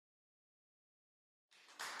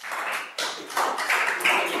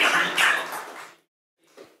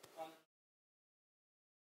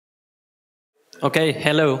Okay,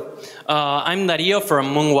 hello. I'm Dario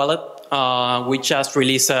from Moon Wallet. We just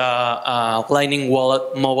released a Lightning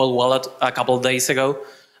wallet, mobile wallet, a couple of days ago.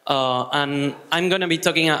 And I'm going to be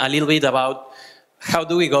talking a little bit about how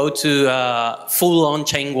do we go to a full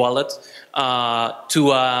on-chain wallet,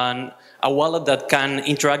 to a wallet that can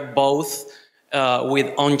interact both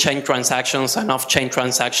with on-chain transactions and off-chain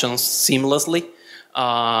transactions seamlessly,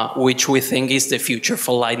 which we think is the future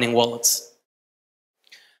for Lightning wallets.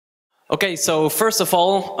 Okay, so first of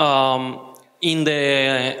all, in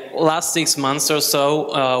the last 6 months or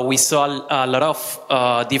so, we saw a lot of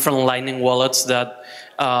different Lightning wallets that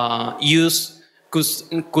use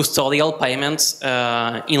custodial payments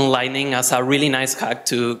in Lightning as a really nice hack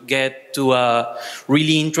to get to a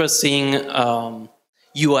really interesting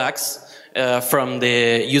UX from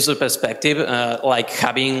the user perspective, like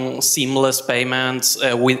having seamless payments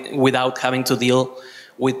without having to deal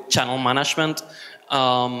with channel management.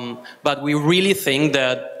 But we really think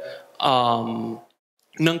that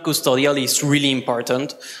non-custodial is really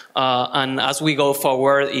important, and as we go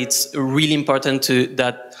forward, it's really important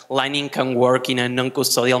that Lightning can work in a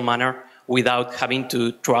non-custodial manner without having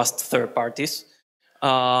to trust third parties.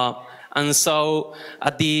 And so,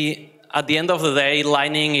 at the end of the day,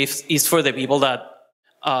 Lightning is for the people that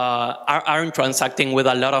aren't transacting with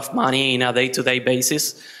a lot of money in a day-to-day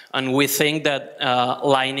basis, and we think that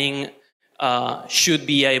Lightning should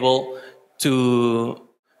be able to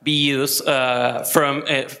be used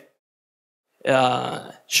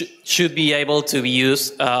should be able to be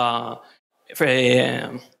used for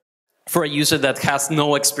a user that has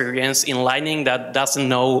no experience in Lightning, that doesn't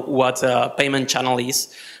know what a payment channel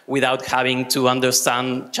is, without having to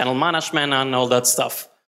understand channel management and all that stuff.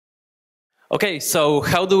 Okay, so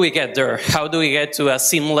how do we get there? How do we get to a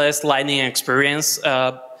seamless Lightning experience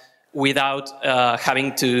without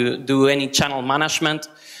having to do any channel management?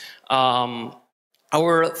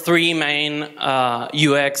 Our three main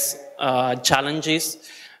UX challenges,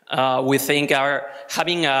 we think, are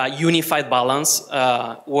having a unified balance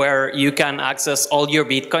where you can access all your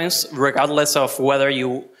Bitcoins regardless of whether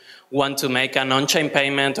you want to make an on-chain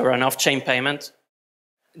payment or an off-chain payment.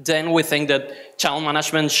 Then we think that channel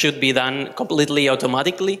management should be done completely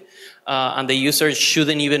automatically, and the user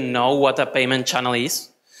shouldn't even know what a payment channel is.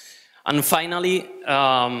 And finally,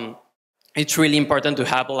 it's really important to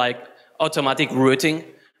have like automatic routing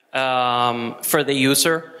for the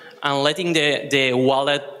user, and letting the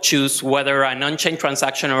wallet choose whether an on-chain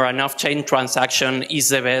transaction or an off-chain transaction is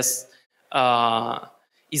the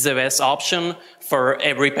best option for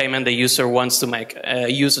every payment the user wants to make.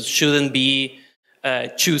 Users shouldn't be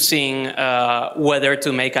choosing whether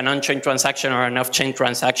to make an on-chain transaction or an off-chain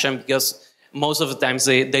transaction, because most of the times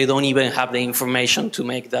they don't even have the information to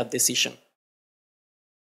make that decision.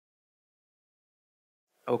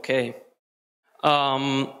 Okay.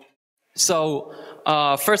 So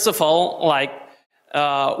first of all, like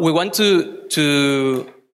we want to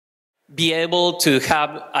be able to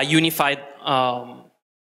have a unified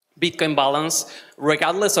Bitcoin balance,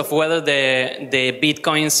 regardless of whether the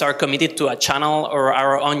Bitcoins are committed to a channel or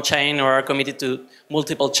are on-chain or are committed to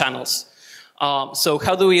multiple channels. So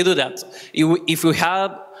how do we do that? If we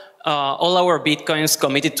have all our Bitcoins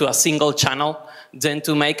committed to a single channel, then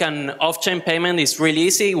to make an off-chain payment is really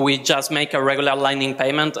easy. We just make a regular Lightning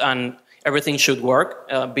payment and everything should work.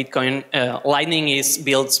 Lightning is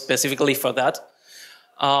built specifically for that,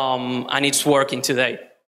 and it's working today.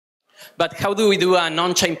 But how do we do a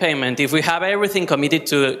non-chain payment? If we have everything committed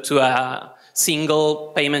to a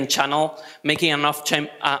single payment channel, making an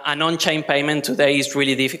on-chain payment today is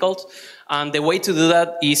really difficult. And the way to do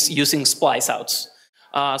that is using splice outs.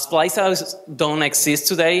 Splice outs don't exist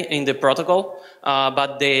today in the protocol,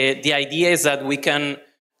 but the idea is that we can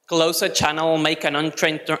close a channel, make an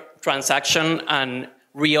on-chain transaction, and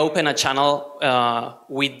reopen a channel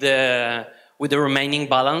with the remaining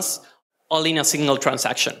balance, all in a single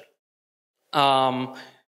transaction.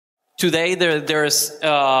 Today there's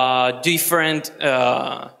different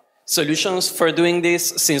solutions for doing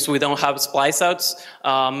this, since we don't have splice outs.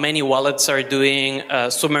 Many wallets are doing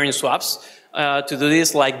submarine swaps to do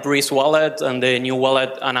this, like Breeze Wallet and the new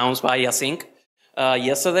wallet announced by Async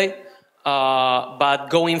yesterday. But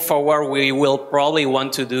going forward, we will probably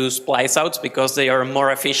want to do splice outs because they are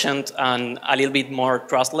more efficient and a little bit more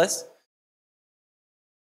trustless.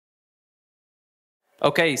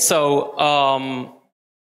 Okay, so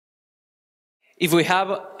if we have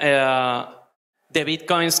the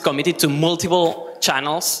Bitcoins committed to multiple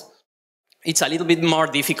channels, it's a little bit more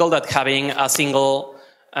difficult than having a single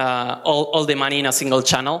all the money in a single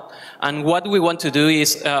channel. And what we want to do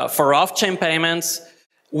is, for off-chain payments,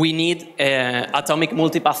 we need atomic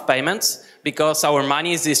multipath payments because our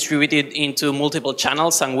money is distributed into multiple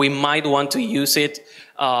channels and we might want to use it,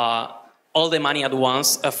 all the money at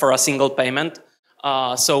once for a single payment.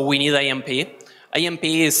 So we need AMP. AMP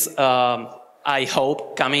is, I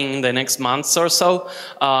hope, coming in the next months or so.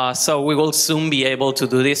 So we will soon be able to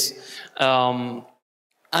do this.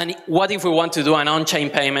 And what if we want to do an on-chain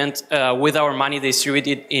payment with our money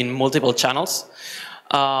distributed in multiple channels?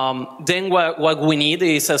 Then what we need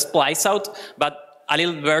is a splice out, but a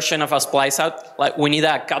little version of a splice out. Like we need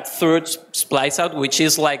a cut-through splice out, which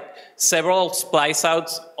is like several splice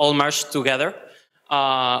outs all merged together,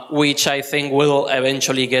 which I think will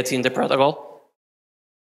eventually get in the protocol.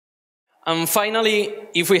 And finally,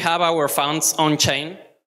 if we have our funds on-chain,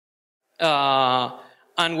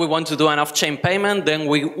 and we want to do an off-chain payment, then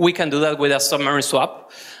we can do that with a submarine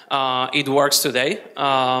swap. It works today.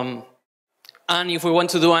 And if we want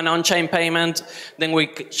to do an on-chain payment, then we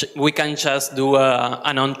can just do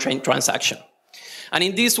an on-chain transaction. And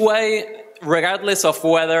in this way, regardless of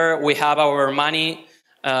whether we have our money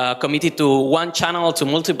committed to one channel, to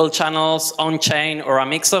multiple channels, on-chain, or a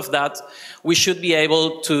mix of that, we should be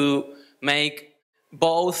able to make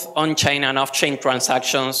both on-chain and off-chain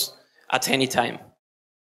transactions at any time.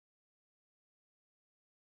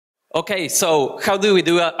 Okay, so how do we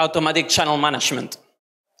do automatic channel management?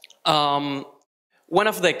 One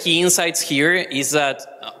of the key insights here is that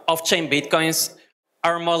off-chain Bitcoins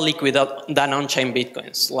are more liquid than on-chain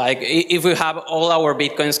Bitcoins. Like if we have all our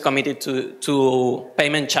Bitcoins committed to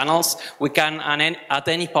payment channels, we can at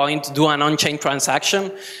any point do an on-chain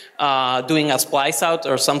transaction, doing a splice out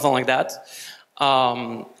or something like that.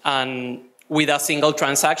 And with a single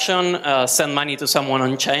transaction, send money to someone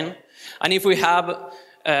on-chain. And if we have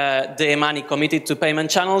the money committed to payment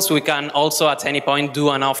channels, we can also at any point do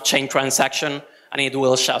an off-chain transaction and it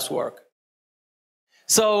will just work.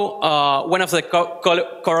 So one of the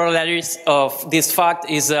corollaries of this fact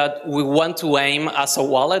is that we want to aim as a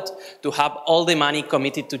wallet to have all the money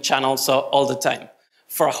committed to channels all the time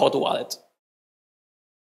for a hot wallet.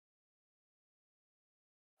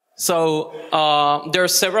 So there are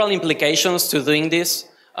several implications to doing this.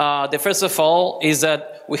 The first of all is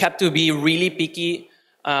that we have to be really picky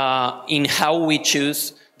in how we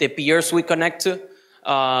choose the peers we connect to.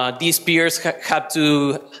 These peers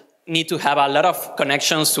need to have a lot of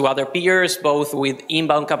connections to other peers, both with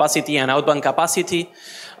inbound capacity and outbound capacity.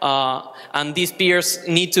 And these peers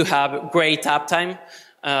need to have great uptime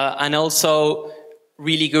and also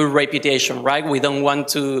really good reputation, right? We don't want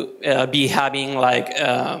to be having like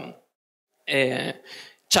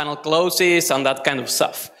channel closes and that kind of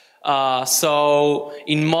stuff. So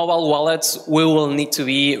in mobile wallets, we will need to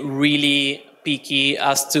be really picky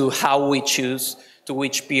as to how we choose to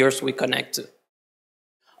which peers we connect to.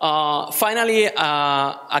 Finally,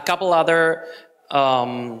 a couple other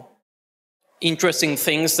interesting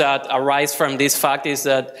things that arise from this fact is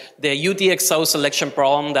that the UTXO selection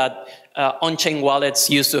problem that on-chain wallets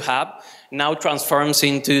used to have now transforms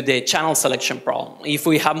into the channel selection problem. If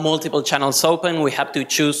we have multiple channels open, we have to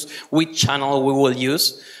choose which channel we will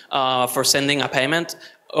use for sending a payment,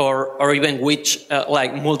 or even which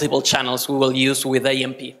like multiple channels we will use with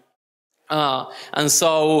AMP. And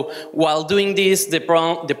so while doing this, the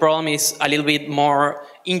problem is a little bit more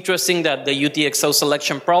interesting than the UTXO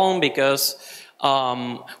selection problem, because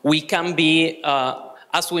we can be,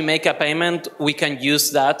 as we make a payment, we can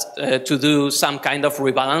use that to do some kind of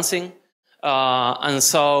rebalancing. And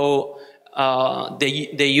so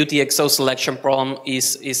the UTXO selection problem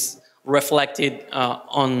is reflected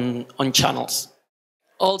on channels.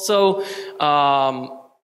 Also,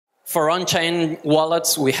 for on-chain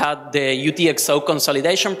wallets, we had the UTXO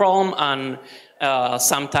consolidation problem, and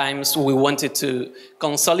sometimes we wanted to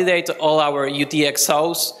consolidate all our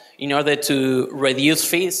UTXOs in order to reduce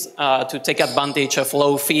fees, to take advantage of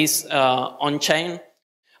low fees on-chain.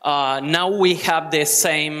 Now we have the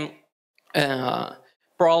same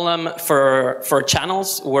problem for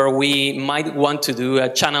channels, where we might want to do a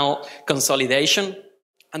channel consolidation.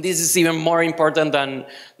 And this is even more important than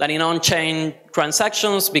in on-chain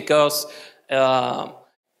transactions, because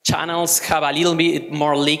channels have a little bit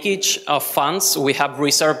more leakage of funds. We have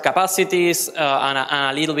reserve capacities and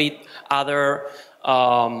a little bit other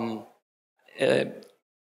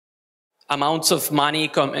amounts of money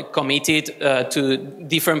committed to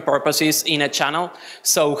different purposes in a channel.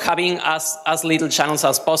 So having as little channels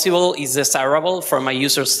as possible is desirable from a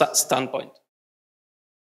user standpoint.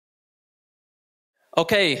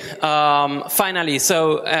 Okay, finally,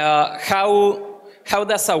 so how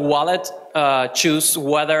does a wallet choose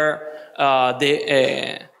whether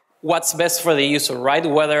what's best for the user, right?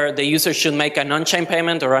 Whether the user should make an on-chain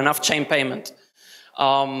payment or an off-chain payment.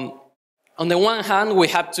 On the one hand, we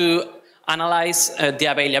have to analyze the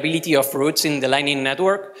availability of routes in the Lightning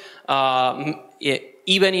Network.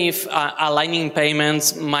 Even if Lightning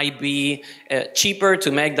payments might be cheaper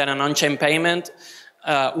to make than an on-chain payment,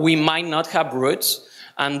 we might not have routes,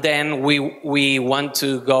 and then we want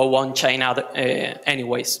to go on-chain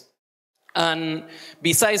anyways. And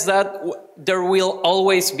besides that, there will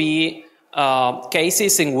always be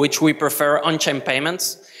cases in which we prefer on-chain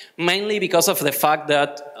payments, mainly because of the fact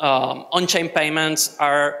that on-chain payments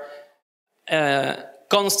are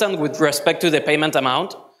constant with respect to the payment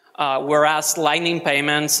amount, whereas Lightning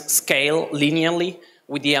payments scale linearly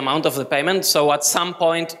with the amount of the payment. So at some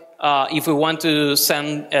point, if we want to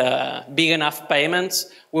send big enough payments,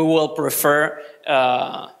 we will prefer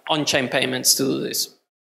on-chain payments to do this.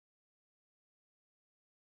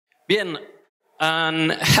 Bien,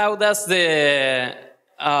 and how does the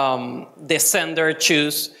sender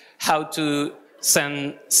choose how to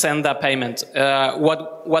send a payment?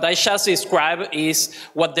 What I just described is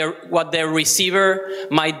what the receiver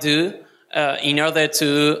might do in order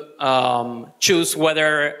to choose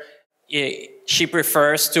whether she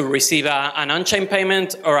prefers to receive an on-chain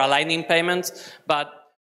payment or a Lightning payment, but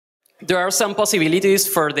there are some possibilities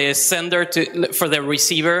for the sender for the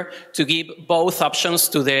receiver to give both options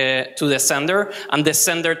to the sender, and the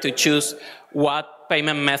sender to choose what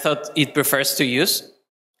payment method it prefers to use.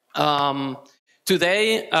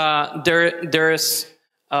 Today, there's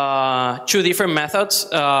two different methods.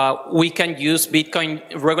 We can use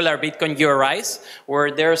regular Bitcoin URIs, where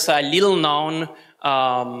there's a little known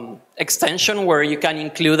extension where you can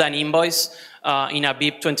include an invoice in a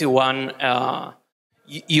BIP21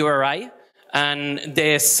 URI, and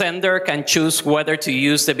the sender can choose whether to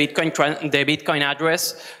use the Bitcoin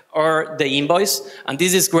address or the invoice. And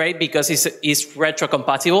this is great because it's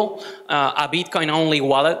retro-compatible. A Bitcoin-only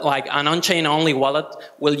wallet, like an on-chain only wallet,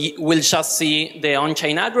 will just see the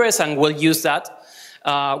on-chain address and will use that,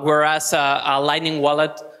 whereas a Lightning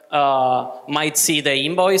wallet might see the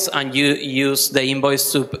invoice and you use the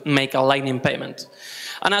invoice to make a Lightning payment.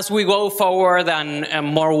 And as we go forward and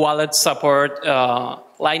more wallets support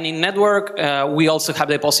Lightning Network, we also have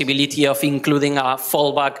the possibility of including a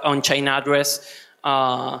fallback on-chain address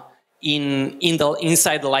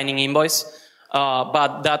inside the Lightning invoice,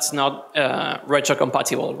 but that's not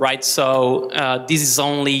retro-compatible, right? So this is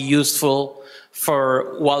only useful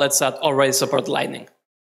for wallets that already support Lightning.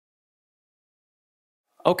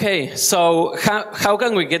 Okay, so how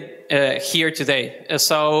can we get here today?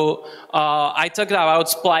 So I talked about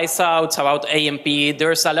splice outs, about AMP.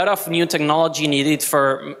 There's a lot of new technology needed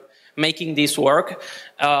for making this work,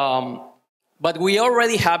 but we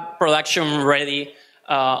already have production ready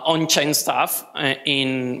on-chain stuff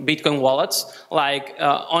in Bitcoin wallets. Like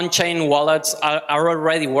on-chain wallets are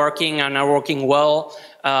already working and are working well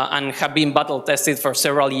and have been battle tested for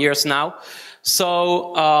several years now.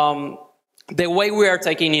 So the way we are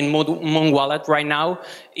taking in Moon Wallet right now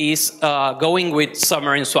is going with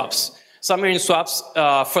submarine swaps. Submarine swaps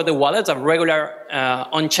for the wallet are regular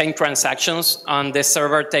on-chain transactions, and the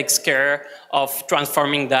server takes care of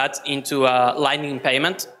transforming that into a Lightning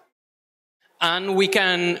payment. And we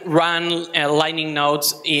can run Lightning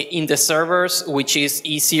nodes in the servers, which is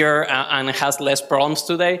easier and has less problems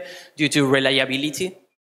today due to reliability.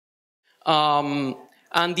 And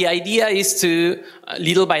the idea is to,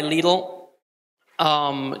 little by little,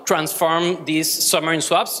 transform these submarine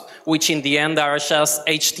swaps, which in the end are just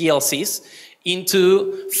HTLCs,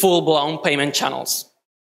 into full-blown payment channels.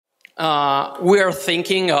 We are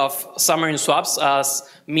thinking of submarine swaps as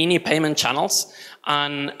mini payment channels,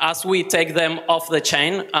 and as we take them off the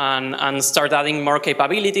chain and start adding more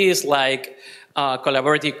capabilities like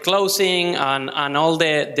collaborative closing and all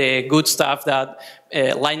the good stuff that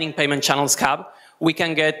Lightning payment channels have, we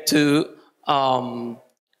can get to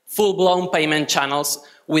full-blown payment channels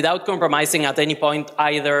without compromising at any point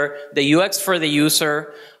either the UX for the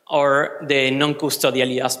user or the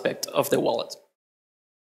non-custodial aspect of the wallet.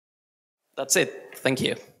 That's it. Thank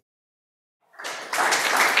you.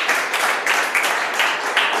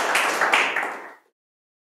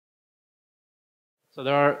 So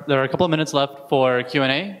there are a couple of minutes left for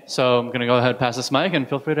Q&A, so I'm going to go ahead and pass this mic, and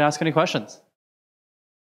feel free to ask any questions.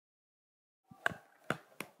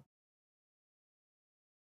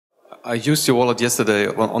 I used your wallet yesterday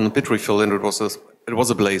on a Bitrefill, and it was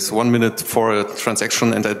a blaze. 1 minute for a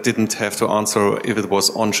transaction, and I didn't have to answer if it was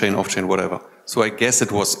on-chain, off-chain, whatever. So I guess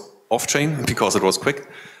it was off-chain because it was quick.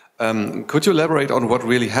 Could you elaborate on what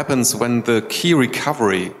really happens when the key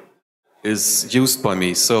recovery is used by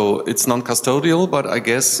me. So it's non-custodial, but I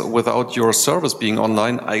guess without your service being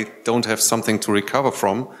online, I don't have something to recover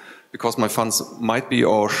from because my funds might be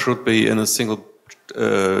or should be in a single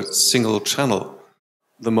channel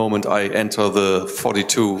the moment I enter the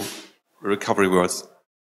 42 recovery words.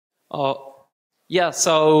 Yeah,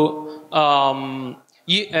 so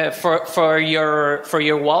for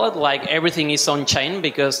your wallet, like everything is on chain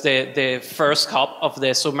because the first hop of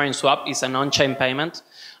the submarine swap is an on-chain payment,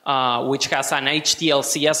 which has an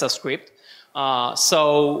HTLC as a script.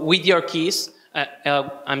 So with your keys,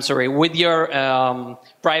 with your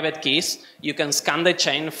private keys, you can scan the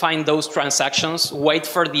chain, find those transactions, wait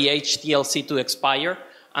for the HTLC to expire,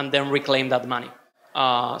 and then reclaim that money.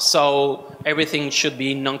 So everything should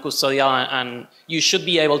be non-custodial, and you should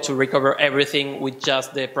be able to recover everything with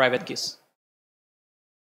just the private keys.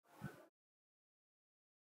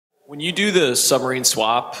 When you do the submarine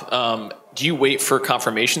swap, do you wait for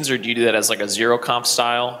confirmations, or do you do that as like a zero conf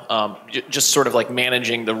style? Just sort of like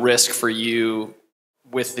managing the risk for you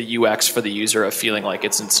with the UX for the user of feeling like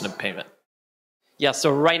it's instant payment. Yeah,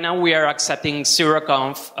 so right now we are accepting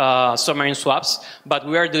zero-conf submarine swaps, but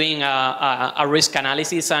we are doing a risk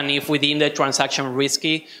analysis, and if we deem the transaction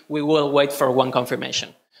risky, we will wait for one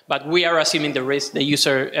confirmation. But we are assuming the risk, the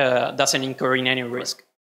user doesn't incur in any risk.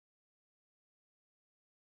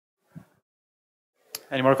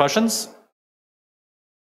 Any more questions?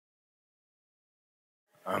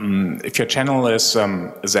 If your channel is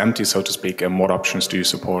empty, so to speak, what options do you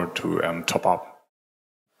support to top up?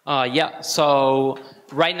 Yeah, so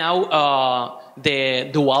right now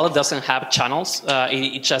the wallet doesn't have channels.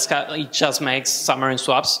 It just makes submarine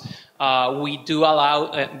swaps. We do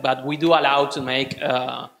allow to make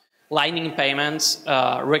lightning payments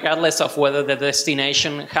regardless of whether the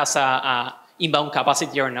destination has a inbound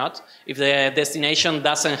capacity or not. If the destination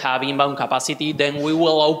doesn't have inbound capacity, then we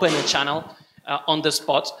will open a channel on the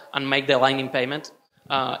spot and make the lightning payment.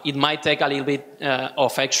 It might take a little bit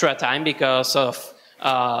of extra time because of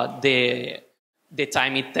the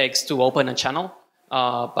time it takes to open a channel.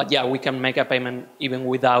 But yeah, we can make a payment even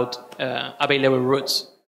without available routes.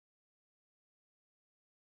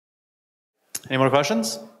 Any more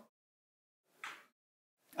questions?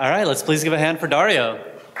 All right, let's please give a hand for Dario.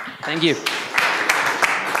 Thank you.